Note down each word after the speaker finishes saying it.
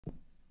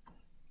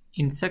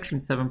In section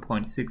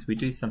 7.6, we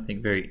do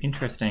something very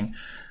interesting.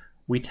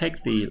 We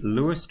take the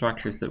Lewis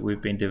structures that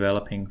we've been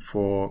developing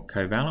for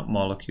covalent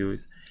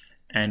molecules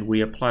and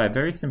we apply a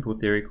very simple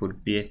theory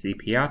called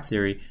VSEPR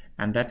theory,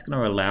 and that's going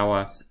to allow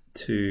us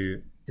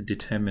to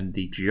determine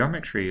the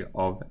geometry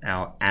of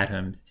our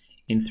atoms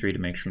in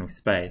three-dimensional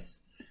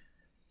space.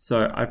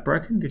 So I've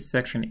broken this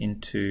section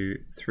into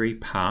three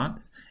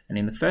parts, and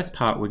in the first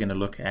part we're going to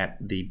look at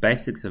the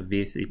basics of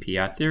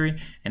VSEPR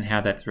theory and how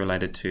that's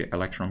related to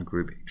electron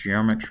group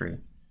geometry.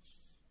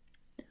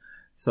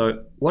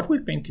 So what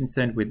we've been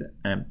concerned with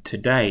to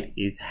date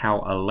is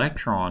how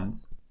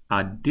electrons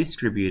are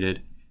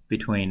distributed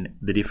between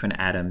the different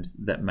atoms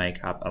that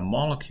make up a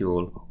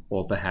molecule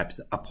or perhaps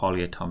a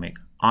polyatomic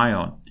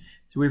ion.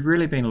 So we've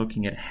really been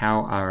looking at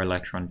how are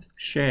electrons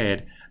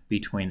shared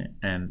between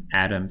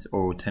atoms,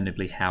 or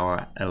alternatively how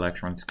are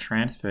electrons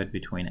transferred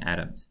between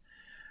atoms.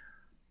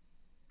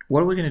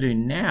 What we're going to do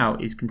now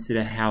is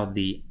consider how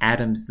the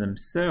atoms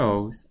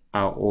themselves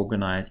are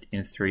organized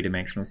in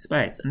three-dimensional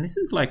space, and this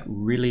is like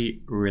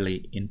really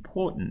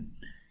important.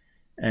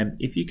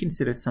 If you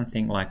consider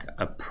something like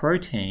a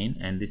protein,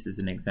 and this is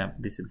an example,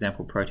 this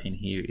example protein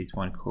here is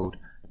one called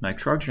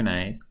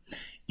nitrogenase,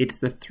 it's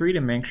the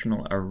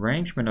three-dimensional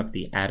arrangement of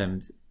the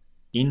atoms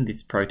in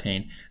this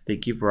protein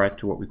that give rise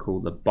to what we call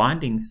the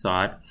binding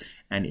site,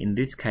 and in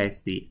this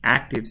case the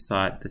active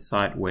site, the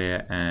site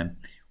where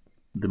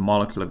the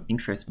molecule of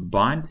interest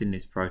binds in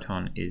this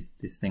proton, is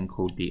this thing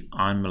called the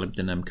iron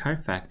molybdenum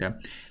cofactor.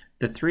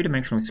 The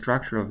three-dimensional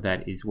structure of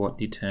that is what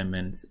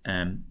determines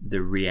the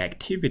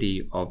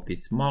reactivity of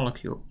this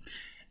molecule,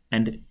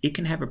 and it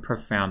can have a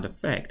profound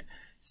effect.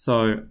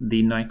 So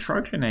the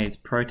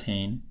nitrogenase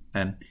protein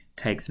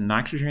takes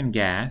nitrogen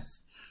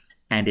gas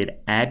and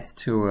it adds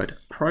to it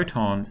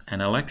protons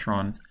and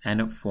electrons, and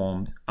it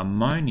forms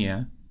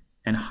ammonia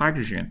and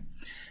hydrogen.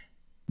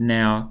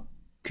 Now,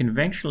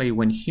 conventionally,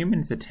 when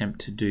humans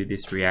attempt to do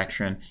this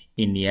reaction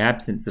in the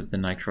absence of the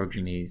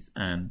nitrogenase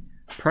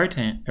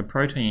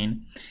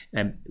protein,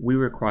 we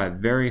require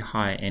very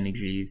high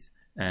energies,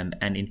 and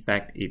in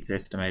fact it's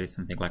estimated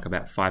something like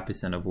about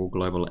 5% of all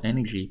global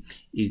energy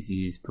is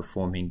used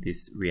performing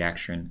this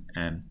reaction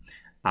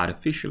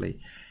artificially.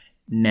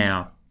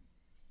 Now,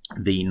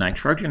 the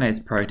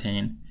nitrogenase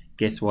protein,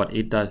 guess what?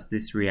 It does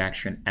this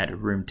reaction at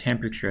room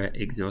temperature,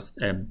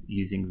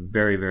 using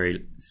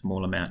very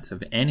small amounts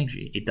of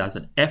energy. It does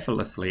it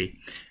effortlessly,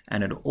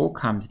 and it all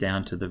comes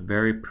down to the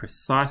very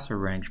precise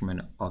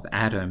arrangement of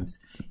atoms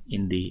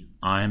in the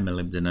iron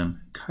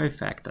molybdenum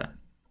cofactor.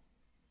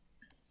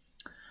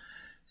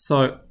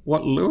 So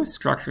what Lewis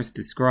structures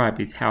describe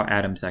is how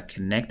atoms are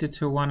connected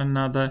to one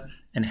another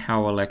and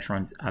how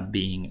electrons are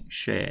being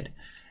shared.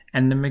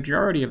 And the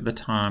majority of the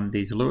time,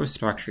 these Lewis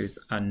structures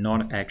are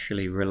not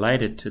actually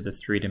related to the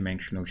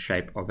three-dimensional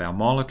shape of our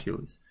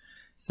molecules.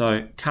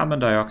 So carbon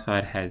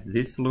dioxide has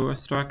this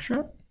Lewis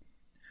structure,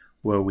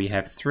 where we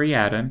have three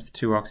atoms,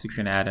 two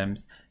oxygen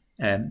atoms,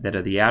 that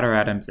are the outer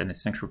atoms and a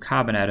central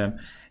carbon atom.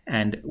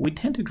 And we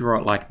tend to draw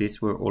it like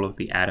this, where all of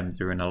the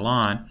atoms are in a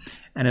line.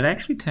 And it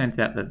actually turns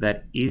out that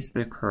that is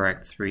the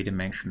correct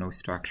three-dimensional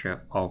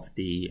structure of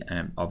the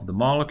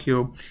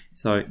molecule.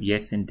 So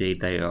yes,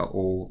 indeed, they are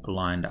all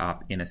lined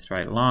up in a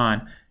straight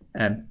line.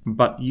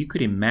 But you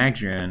could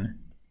imagine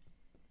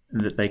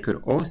that they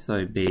could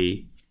also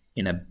be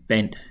in a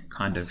bent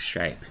kind of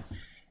shape.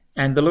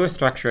 And the Lewis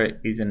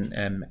structure isn't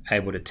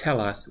able to tell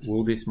us,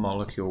 will this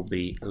molecule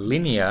be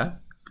linear,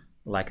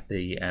 like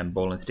the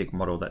ball and stick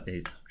model that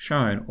is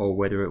shown, or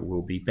whether it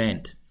will be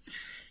bent.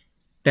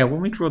 Now,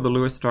 when we draw the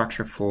Lewis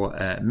structure for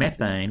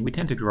methane, we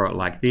tend to draw it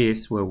like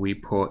this, where we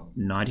put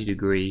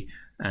 90-degree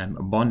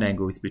bond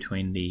angles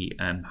between the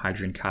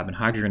hydrogen-carbon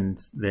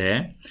hydrogens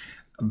there.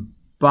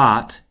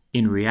 But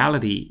in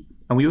reality,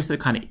 and we also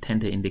kind of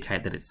tend to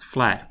indicate that it's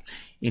flat.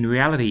 In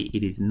reality,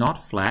 it is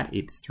not flat,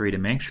 it's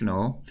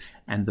three-dimensional,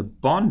 and the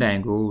bond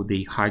angle,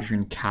 the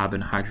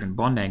hydrogen-carbon-hydrogen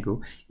bond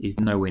angle, is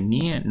nowhere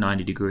near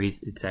 90 degrees,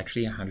 it's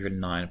actually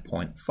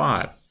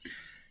 109.5.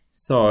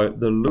 So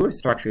the Lewis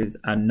structures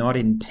are not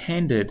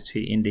intended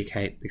to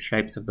indicate the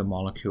shapes of the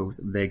molecules,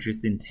 they're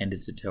just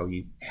intended to tell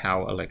you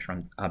how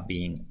electrons are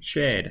being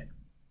shared.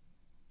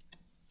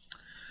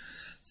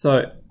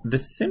 So the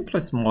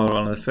simplest model,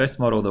 and the first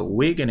model that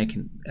we're going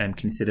to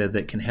consider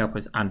that can help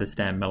us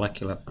understand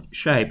molecular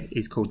shape,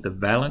 is called the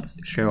valence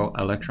shell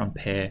electron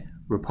pair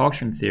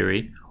repulsion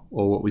theory,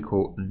 or what we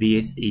call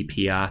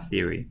VSEPR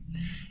theory.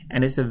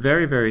 And it's a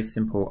very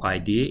simple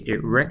idea.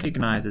 It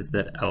recognizes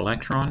that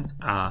electrons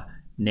are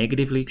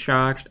negatively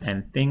charged,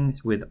 and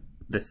things with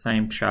the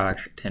same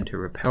charge tend to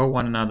repel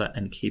one another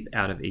and keep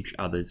out of each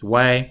other's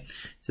way.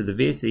 So the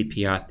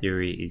VSEPR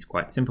theory is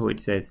quite simple. It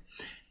says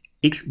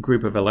each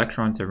group of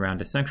electrons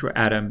around a central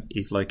atom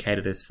is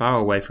located as far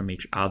away from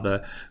each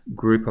other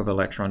group of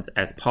electrons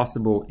as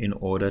possible in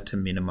order to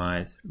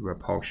minimize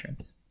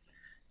repulsions.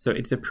 So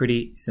it's a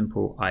pretty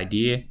simple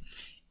idea.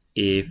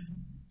 If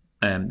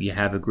you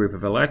have a group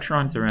of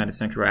electrons around a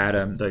central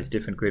atom, those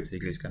different groups are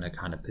just going to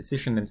kind of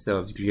position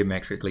themselves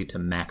geometrically to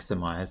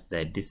maximize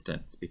their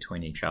distance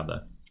between each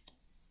other.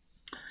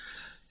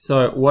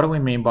 So what do we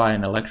mean by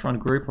an electron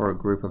group or a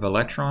group of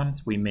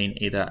electrons? We mean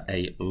either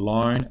a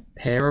lone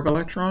pair of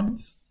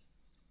electrons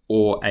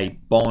or a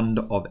bond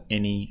of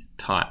any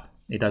type.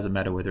 It doesn't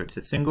matter whether it's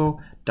a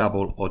single,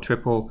 double, or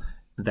triple,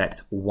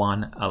 that's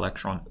one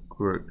electron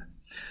group.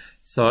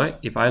 So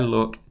if I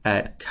look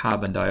at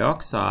carbon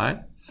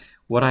dioxide,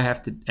 what I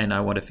have to, and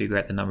I want to figure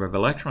out the number of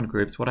electron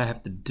groups, what I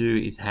have to do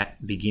is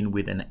begin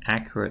with an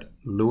accurate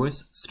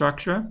Lewis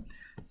structure.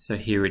 So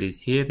here it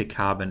is here, the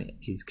carbon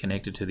is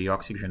connected to the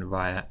oxygen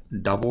via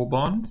double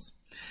bonds.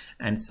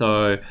 And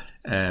so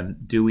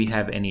do we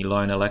have any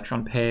lone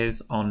electron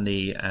pairs on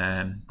the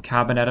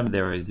carbon atom?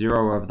 There are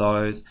 0 of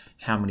those.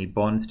 How many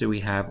bonds do we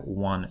have?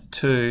 1,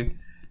 2.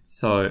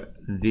 So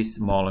this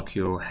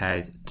molecule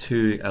has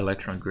 2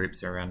 electron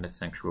groups around the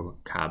central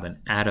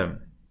carbon atom.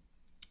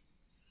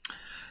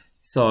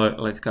 So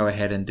let's go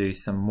ahead and do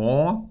some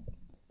more.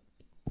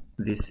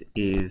 This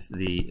is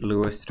the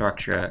Lewis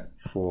structure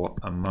for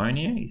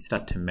ammonia. You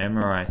start to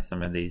memorize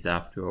some of these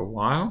after a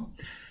while.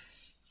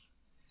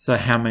 So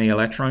how many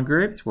electron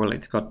groups? Well,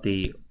 it's got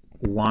the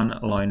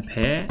 1 lone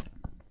pair,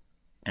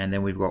 and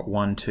then we've got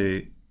 1,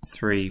 2,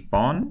 3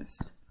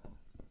 bonds.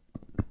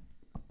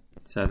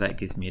 So that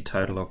gives me a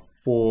total of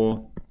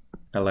 4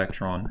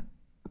 electron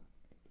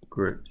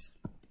groups.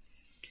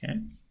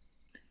 Okay.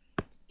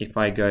 If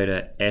I go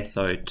to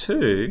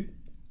SO2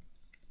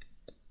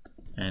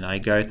 and I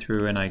go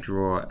through and I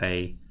draw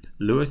a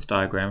Lewis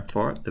diagram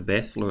for it, the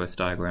best Lewis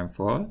diagram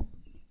for it,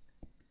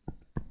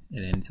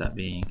 it ends up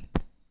being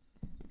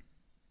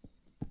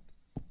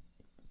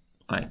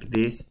like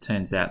this.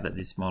 Turns out that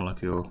this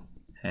molecule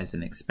has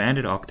an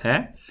expanded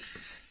octet.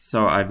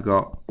 So I've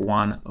got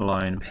 1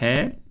 lone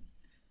pair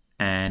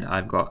and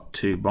I've got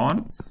 2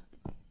 bonds.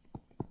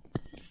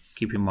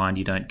 Keep in mind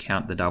you don't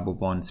count the double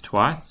bonds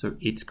twice, so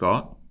it's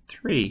got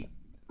 3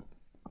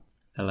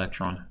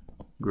 electron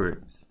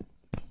groups.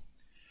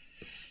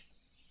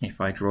 If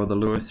I draw the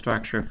Lewis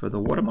structure for the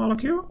water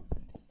molecule,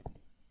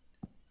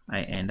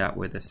 I end up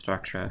with a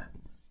structure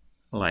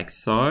like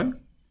so.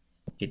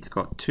 It's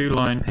got 2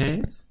 lone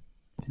pairs,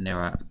 and there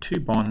are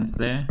 2 bonds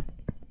there,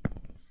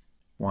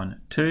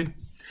 1, 2.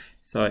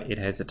 So it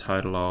has a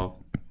total of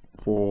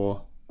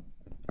 4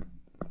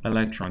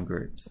 electron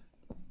groups.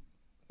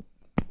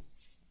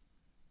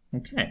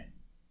 Okay.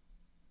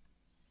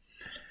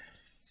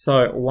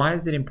 So why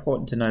is it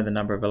important to know the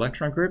number of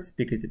electron groups?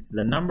 Because it's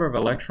the number of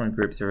electron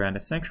groups around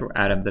a central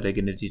atom that are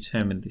going to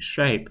determine the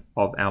shape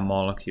of our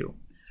molecule.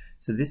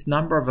 So this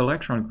number of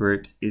electron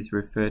groups is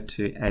referred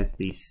to as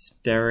the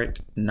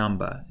steric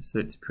number. So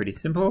it's pretty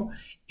simple.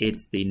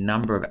 It's the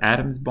number of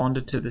atoms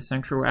bonded to the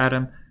central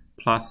atom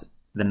plus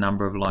the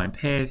number of lone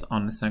pairs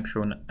on the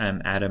central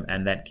atom,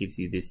 and that gives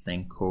you this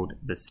thing called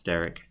the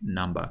steric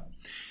number.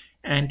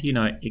 And you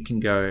know, it can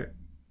go,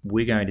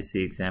 we're going to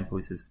see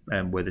examples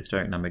where the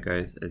steric number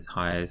goes as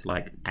high as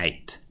like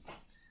 8.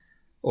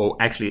 Or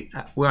actually,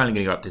 we're only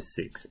going to go up to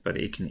 6, but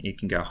it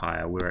can go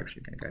higher. We're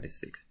actually going to go to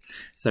 6.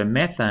 So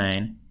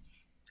methane,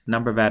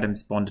 number of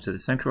atoms bonded to the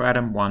central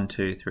atom, 1,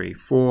 2, 3,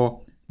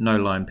 4. No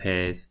lone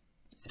pairs,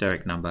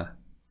 steric number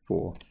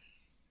 4.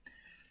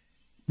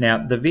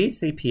 Now, the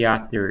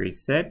VCPR theory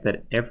said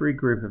that every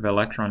group of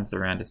electrons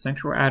around a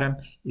central atom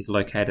is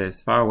located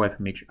as far away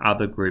from each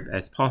other group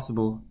as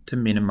possible to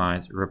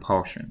minimize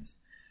repulsions.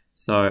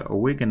 So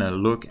we're going to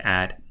look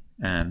at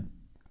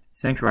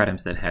central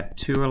atoms that have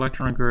 2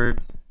 electron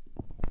groups,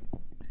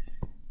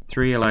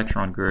 3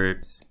 electron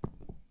groups,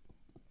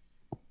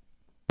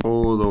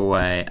 all the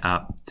way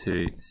up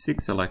to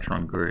 6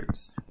 electron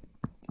groups.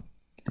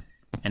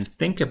 And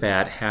think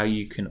about how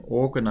you can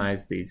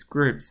organize these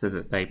groups so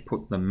that they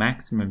put the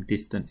maximum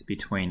distance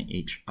between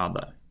each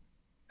other.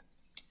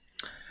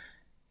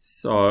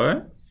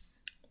 So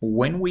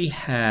when we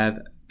have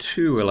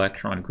 2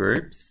 electron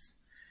groups,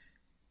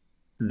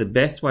 the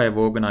best way of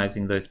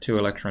organizing those 2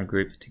 electron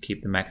groups to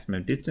keep the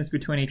maximum distance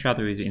between each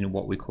other is in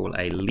what we call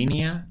a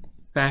linear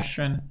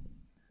fashion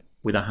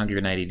with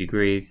 180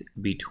 degrees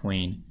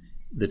between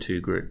the 2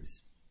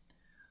 groups.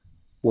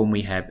 When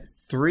we have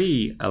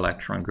 3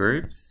 electron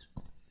groups,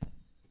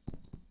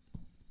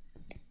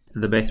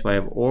 the best way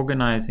of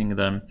organizing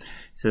them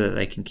so that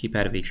they can keep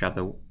out of each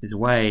other's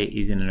way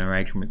is in an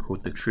arrangement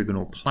called the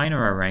trigonal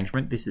planar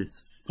arrangement. This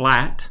is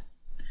flat,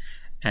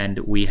 and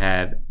we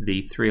have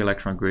the 3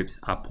 electron groups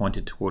are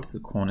pointed towards the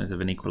corners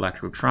of an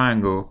equilateral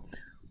triangle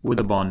with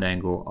a bond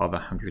angle of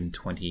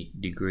 120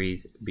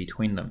 degrees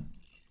between them.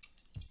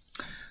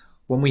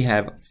 When we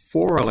have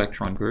 4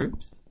 electron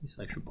groups, this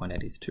I should point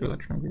out is 2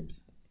 electron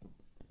groups.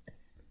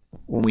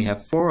 When we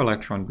have 4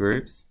 electron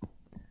groups,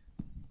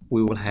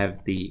 we will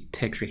have the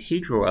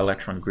tetrahedral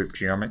electron group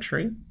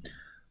geometry,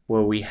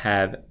 where we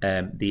have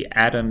the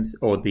atoms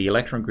or the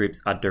electron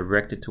groups are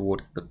directed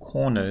towards the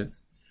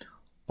corners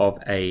of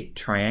a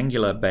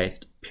triangular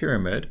based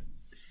pyramid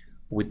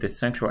with the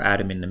central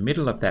atom in the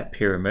middle of that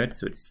pyramid,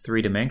 so it's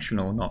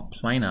 3-dimensional, not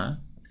planar,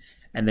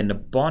 and then the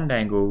bond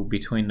angle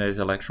between those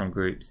electron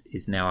groups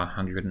is now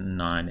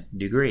 109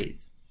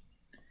 degrees.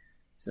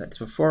 So that's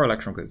for 4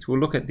 electron groups. We'll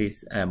look at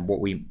this,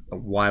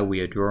 why we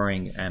are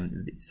drawing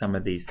some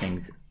of these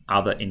things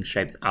in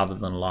shapes other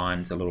than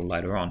lines a little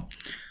later on.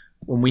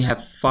 When we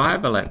have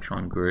 5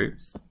 electron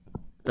groups,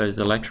 those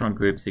electron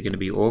groups are going to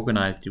be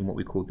organized in what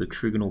we call the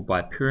trigonal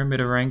bipyramid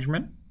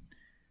arrangement.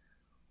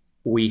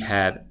 We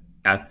have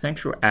our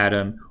central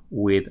atom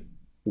with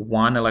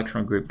 1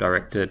 electron group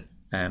directed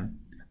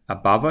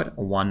above it,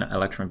 1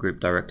 electron group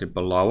directed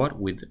below it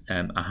with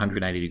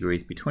 180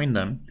 degrees between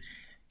them.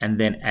 And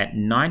then at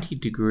 90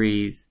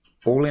 degrees,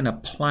 all in a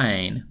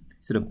plane,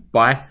 sort of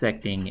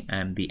bisecting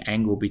the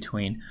angle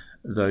between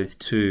those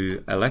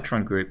 2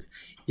 electron groups,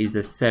 is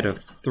a set of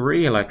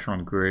 3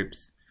 electron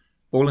groups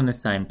all in the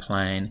same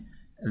plane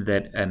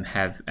that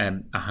have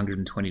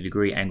 120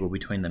 degree angle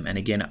between them. And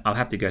again, I'll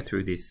have to go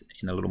through this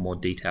in a little more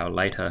detail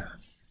later.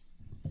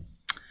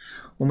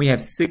 When we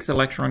have 6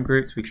 electron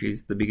groups, which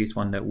is the biggest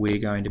one that we're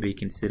going to be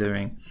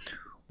considering,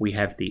 we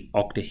have the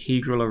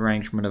octahedral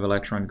arrangement of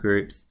electron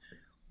groups.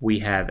 We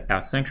have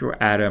our central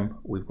atom,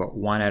 we've got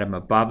 1 atom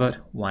above it,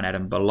 1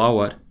 atom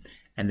below it,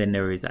 and then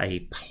there is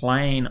a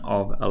plane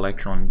of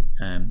electron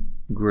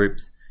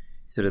groups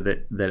sort of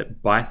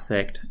that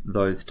bisect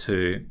those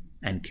 2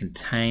 and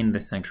contain the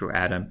central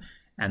atom,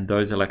 and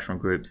those electron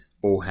groups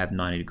all have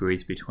 90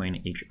 degrees between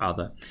each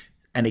other.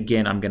 And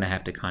again, I'm going to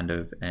have to kind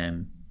of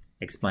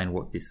explain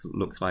what this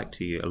looks like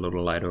to you a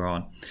little later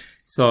on.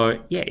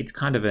 So yeah, it's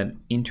kind of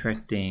an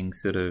interesting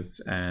sort of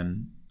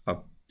a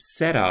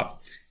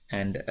setup,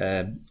 and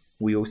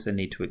we also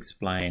need to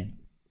explain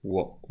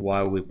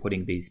why we're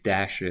putting these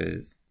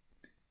dashes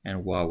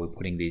and why we're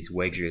putting these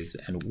wedges,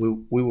 and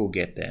we will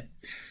get there.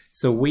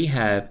 So we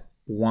have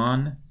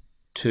 1,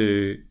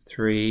 2,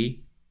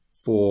 3,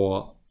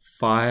 4,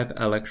 5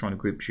 electron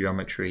group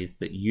geometries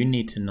that you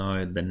need to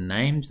know the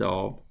names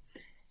of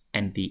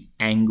and the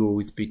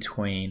angles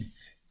between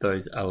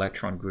those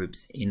electron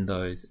groups in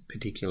those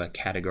particular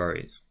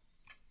categories.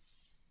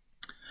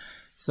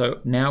 So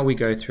now we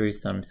go through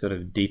some sort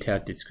of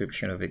detailed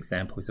description of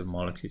examples of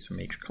molecules from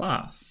each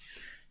class.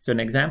 So an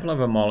example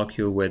of a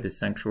molecule where the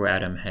central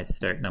atom has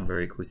steric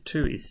number equals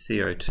 2 is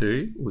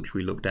CO2, which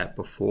we looked at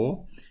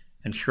before.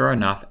 And sure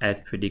enough, as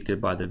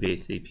predicted by the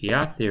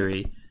VCPR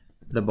theory,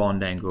 the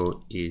bond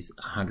angle is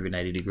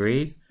 180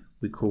 degrees.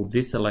 We call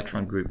this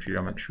electron group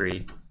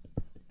geometry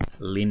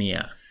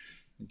linear.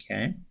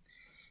 Okay.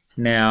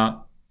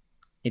 Now,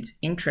 it's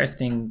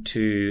interesting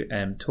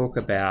to talk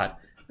about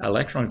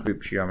electron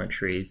group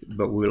geometries,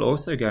 but we're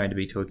also going to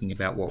be talking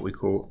about what we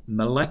call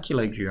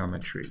molecular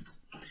geometries.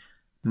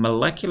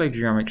 Molecular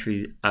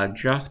geometries are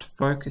just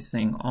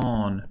focusing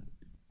on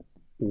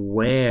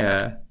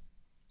where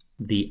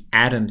the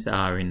atoms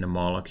are in the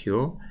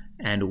molecule,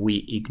 and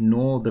we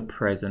ignore the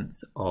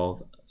presence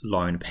of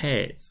lone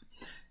pairs.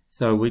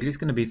 So we're just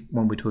going to be,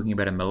 when we're talking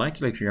about a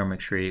molecular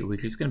geometry, we're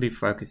just going to be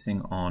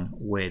focusing on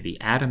where the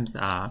atoms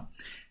are.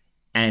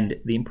 And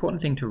the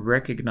important thing to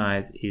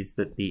recognize is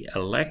that the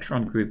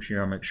electron group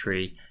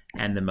geometry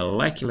and the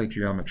molecular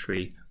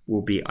geometry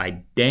will be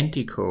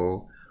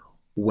identical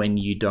when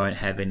you don't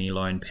have any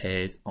lone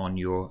pairs on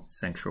your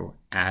central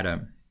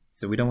atom.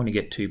 So we don't want to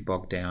get too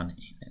bogged down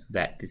in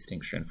that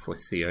distinction for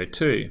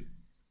CO2.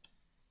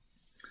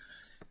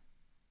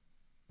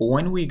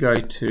 When we go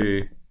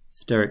to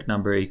steric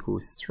number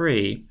equals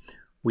 3,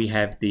 we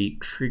have the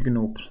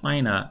trigonal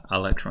planar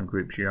electron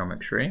group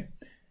geometry,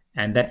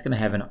 and that's going to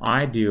have an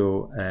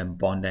ideal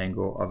bond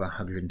angle of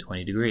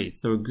 120 degrees.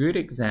 So a good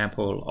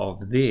example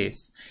of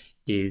this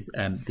is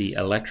the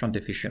electron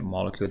deficient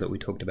molecule that we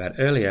talked about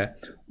earlier,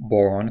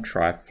 boron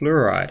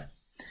trifluoride.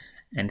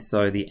 And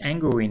so the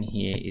angle in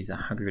here is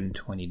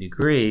 120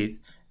 degrees,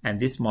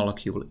 and this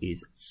molecule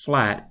is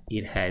flat.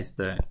 It has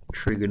the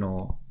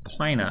trigonal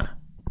planar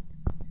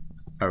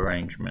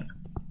arrangement.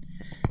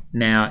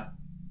 Now,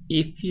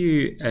 if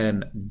you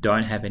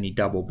don't have any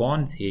double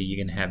bonds here, you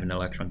can have an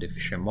electron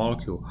deficient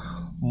molecule.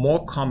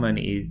 More common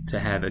is to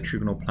have a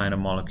trigonal planar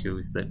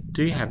molecules that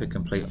do have a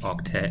complete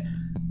octet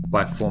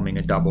by forming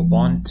a double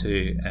bond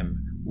to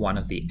one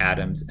of the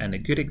atoms, and a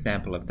good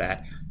example of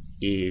that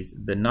is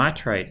the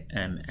nitrate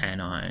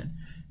anion.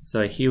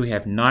 So here we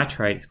have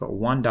nitrate, it's got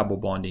 1 double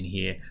bond in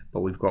here,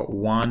 but we've got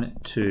 1,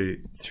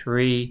 2,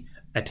 3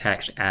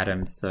 attached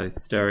atoms, so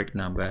steric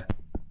number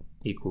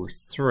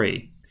equals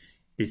 3.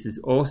 This is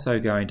also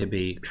going to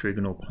be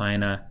trigonal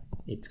planar,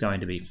 it's going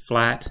to be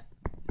flat,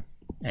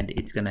 and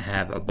it's going to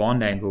have a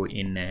bond angle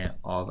in there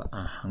of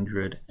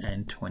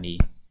 120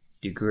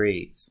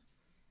 degrees.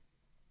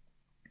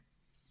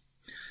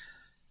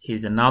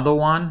 Here's another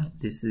one.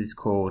 This is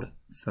called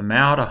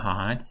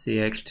formaldehyde,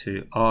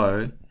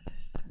 CH2O.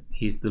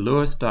 Here's the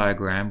Lewis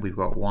diagram. We've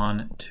got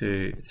 1,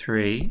 2,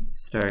 3,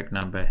 steric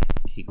number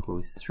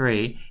equals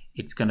 3.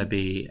 It's going to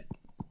be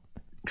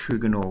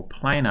trigonal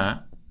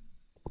planar.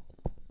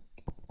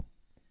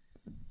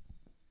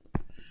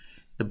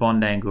 The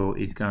bond angle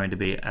is going to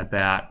be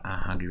about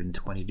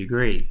 120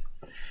 degrees.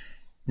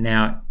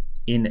 Now,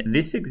 in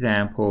this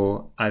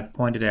example, I've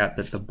pointed out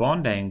that the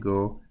bond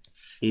angle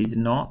is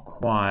not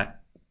quite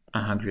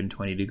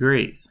 120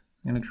 degrees.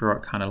 I'm going to draw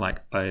it kind of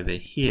like over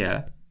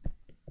here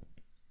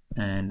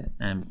and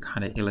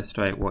kind of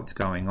illustrate what's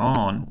going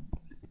on.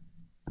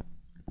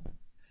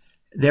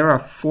 there are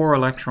 4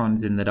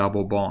 electrons in the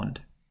double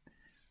bond,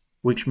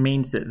 which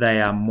means that they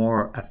are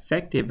more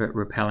effective at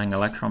repelling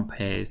electron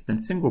pairs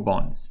than single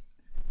bonds.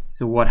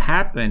 So what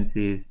happens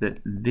is that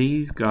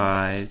these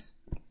guys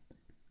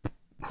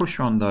push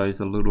on those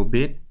a little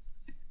bit,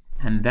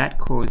 and that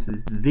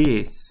causes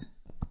this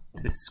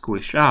to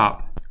squish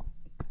up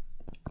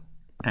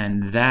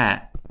and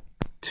that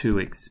to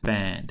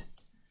expand.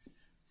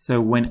 So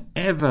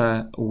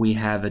whenever we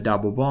have a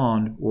double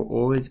bond, we're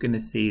always going to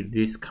see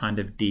this kind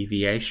of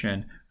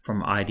deviation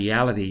from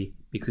ideality,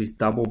 because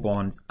double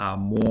bonds are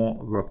more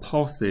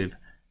repulsive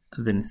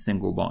than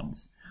single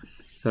bonds.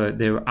 So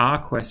there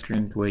are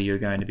questions where you're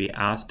going to be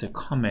asked to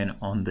comment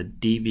on the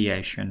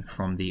deviation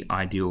from the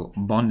ideal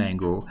bond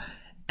angle,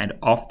 and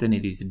often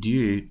it is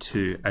due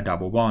to a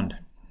double bond.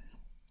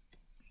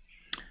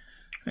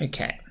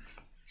 Okay,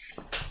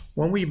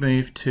 when we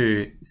move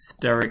to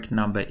steric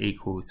number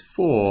equals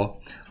 4,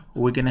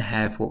 we're going to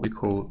have what we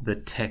call the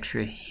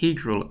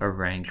tetrahedral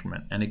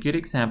arrangement. And a good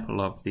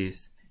example of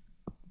this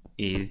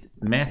is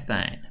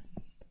methane.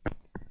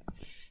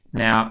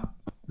 Now,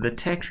 the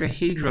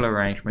tetrahedral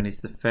arrangement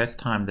is the first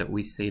time that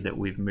we see that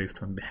we've moved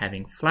from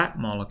having flat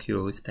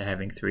molecules to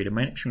having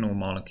three-dimensional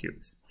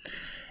molecules.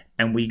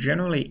 And we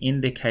generally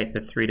indicate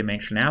the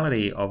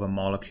three-dimensionality of a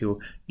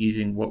molecule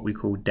using what we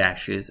call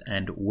dashes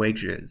and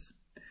wedges.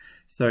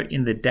 So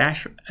in the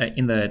dash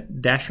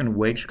and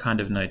wedge kind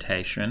of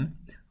notation,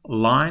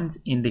 lines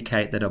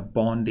indicate that a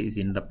bond is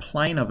in the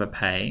plane of a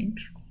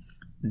page,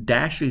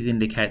 dashes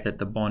indicate that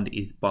the bond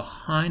is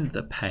behind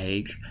the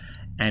page,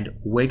 and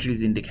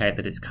wedges indicate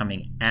that it's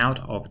coming out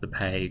of the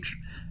page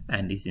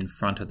and is in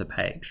front of the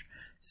page.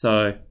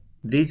 So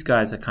these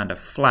guys are kind of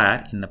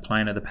flat in the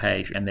plane of the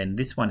page, and then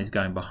this one is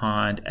going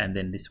behind, and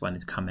then this one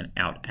is coming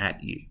out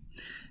at you.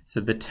 So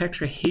the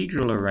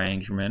tetrahedral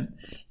arrangement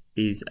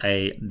is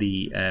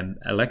the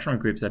electron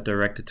groups are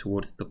directed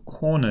towards the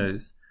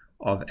corners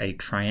of a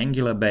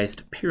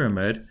triangular-based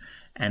pyramid,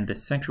 and the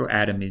central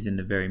atom is in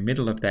the very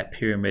middle of that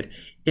pyramid.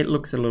 It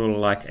looks a little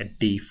like a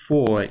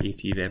D4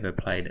 if you've ever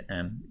played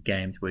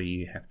games where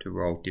you have to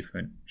roll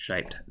different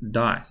shaped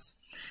dice.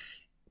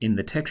 In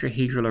the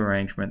tetrahedral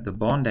arrangement, the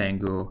bond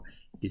angle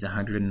is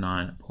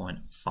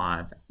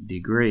 109.5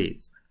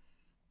 degrees.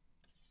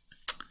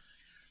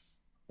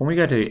 When we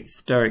go to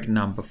steric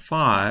number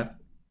 5,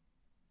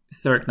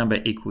 steric number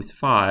equals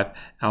 5,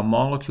 our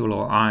molecule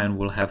or ion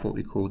will have what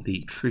we call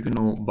the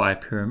trigonal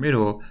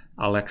bipyramidal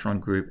electron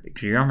group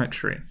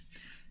geometry.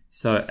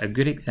 So a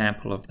good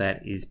example of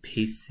that is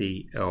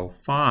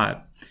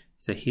PCl5.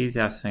 So here's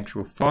our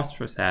central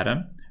phosphorus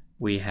atom.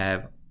 We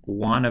have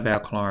one of our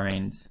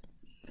chlorines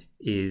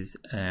is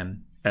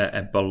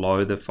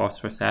below the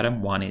phosphorus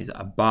atom, one is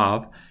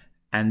above,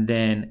 and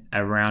then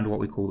around what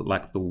we call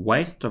like the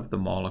waist of the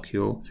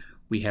molecule,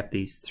 we have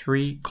these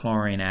 3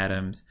 chlorine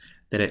atoms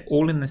that are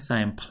all in the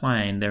same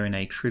plane. They're in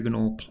a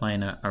trigonal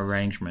planar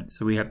arrangement.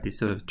 So we have this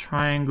sort of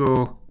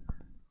triangle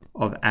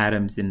of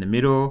atoms in the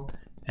middle,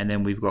 and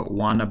then we've got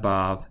one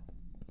above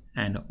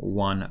and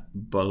one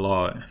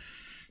below.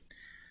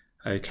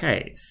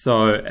 Okay,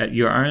 so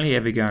you're only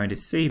ever going to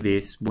see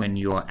this when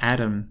your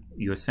atom,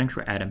 your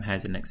central atom,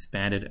 has an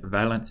expanded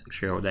valence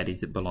shell, that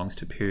is, it belongs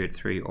to period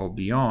 3 or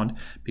beyond,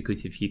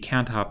 because if you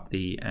count up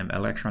the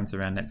electrons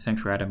around that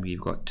central atom,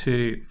 you've got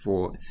 2,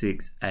 4,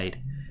 6, 8,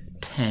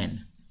 10.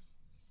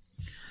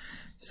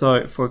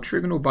 So for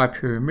trigonal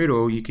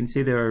bipyramidal, you can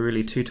see there are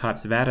really 2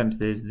 types of atoms.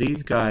 There's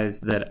these guys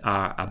that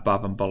are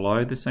above and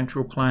below the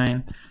central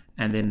plane,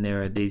 and then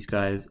there are these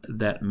guys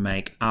that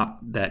make up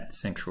that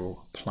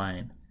central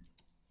plane.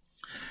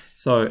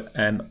 So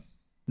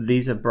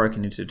these are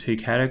broken into 2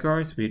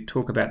 categories. We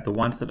talk about the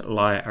ones that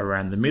lie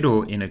around the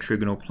middle in a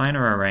trigonal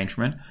planar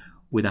arrangement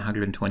with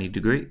 120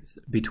 degrees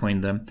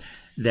between them.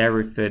 They're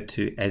referred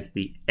to as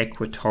the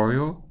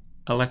equatorial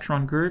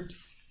electron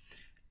groups.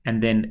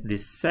 And then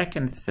this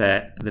second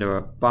set that are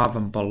above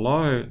and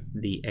below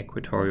the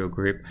equatorial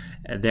group,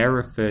 they're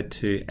referred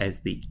to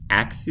as the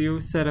axial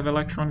set of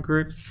electron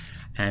groups,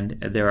 and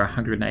there are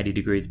 180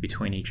 degrees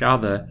between each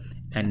other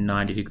and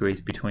 90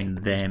 degrees between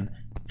them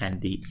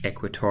and the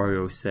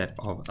equatorial set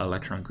of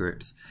electron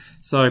groups.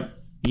 So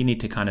you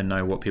need to kind of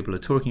know what people are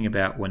talking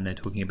about when they're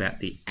talking about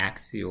the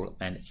axial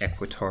and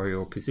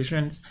equatorial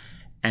positions.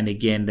 And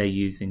again, they're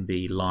using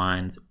the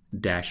lines,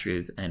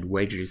 dashes, and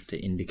wedges to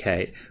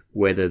indicate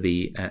whether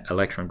the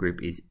electron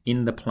group is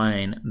in the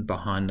plane,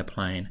 behind the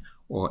plane,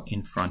 or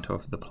in front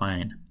of the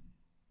plane.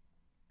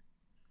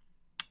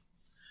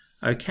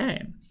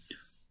 Okay,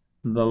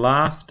 the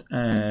last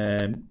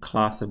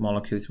class of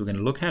molecules we're going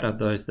to look at are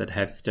those that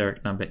have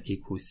steric number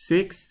equals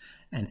 6,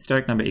 and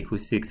steric number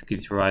equals 6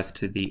 gives rise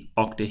to the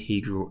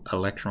octahedral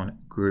electron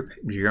group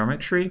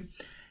geometry.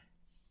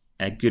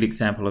 A good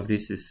example of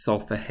this is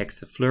sulfur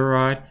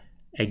hexafluoride.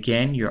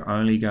 Again, you're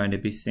only going to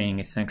be seeing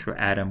a central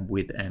atom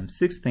with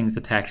 6 things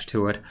attached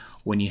to it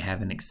when you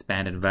have an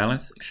expanded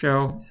valence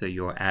shell. So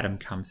your atom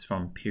comes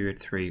from period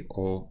 3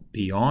 or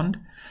beyond.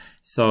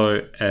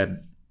 So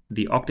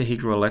the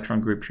octahedral electron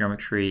group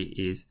geometry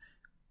is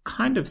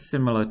kind of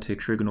similar to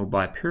trigonal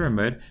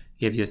bipyramid.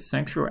 you have your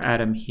central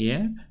atom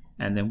here,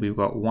 and then we've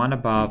got one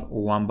above,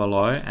 one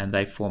below, and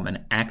they form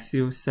an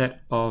axial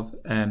set of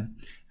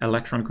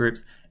electron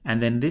groups.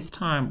 And then this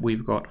time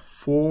we've got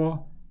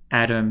 4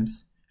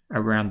 atoms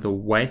around the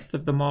waist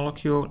of the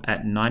molecule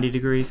at 90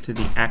 degrees to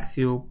the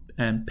axial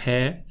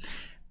pair.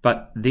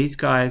 But these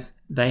guys,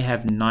 they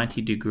have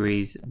 90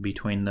 degrees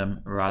between them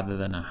rather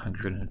than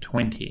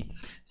 120.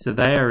 So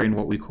they are in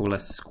what we call a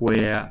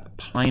square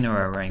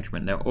planar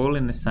arrangement. They're all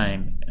in the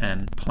same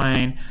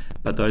plane,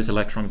 but those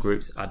electron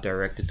groups are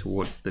directed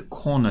towards the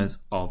corners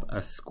of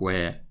a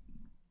square.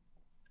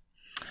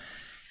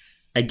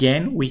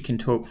 Again, we can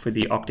talk for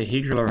the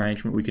octahedral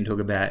arrangement, we can talk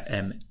about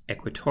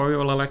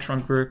equatorial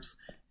electron groups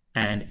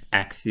and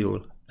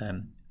axial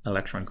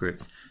electron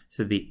groups.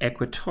 So the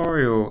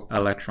equatorial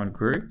electron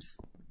groups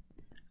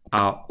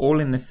are all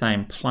in the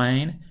same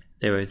plane.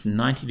 There is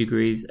 90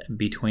 degrees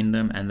between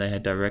them, and they are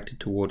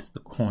directed towards the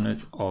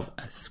corners of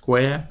a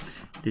square.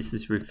 This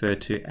is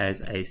referred to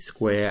as a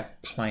square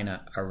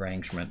planar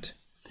arrangement.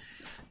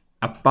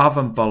 Above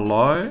and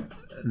below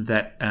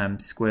that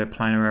square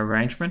planar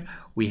arrangement,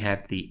 we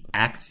have the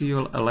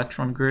axial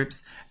electron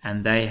groups,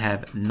 and they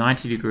have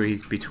 90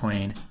 degrees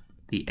between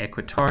the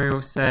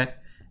equatorial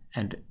set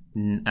and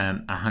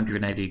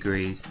 180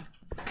 degrees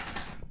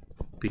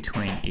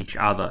between each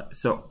other.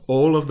 So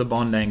all of the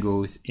bond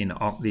angles in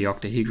the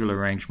octahedral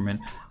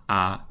arrangement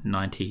are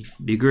 90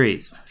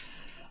 degrees.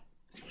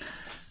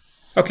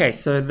 Okay,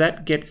 so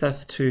that gets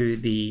us to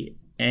the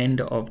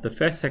end of the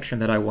first section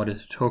that I wanted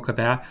to talk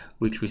about,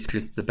 which was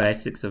just the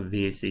basics of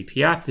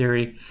VSEPR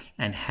theory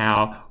and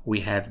how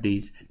we have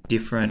these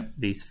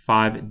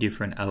 5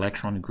 different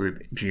electron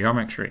group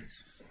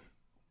geometries.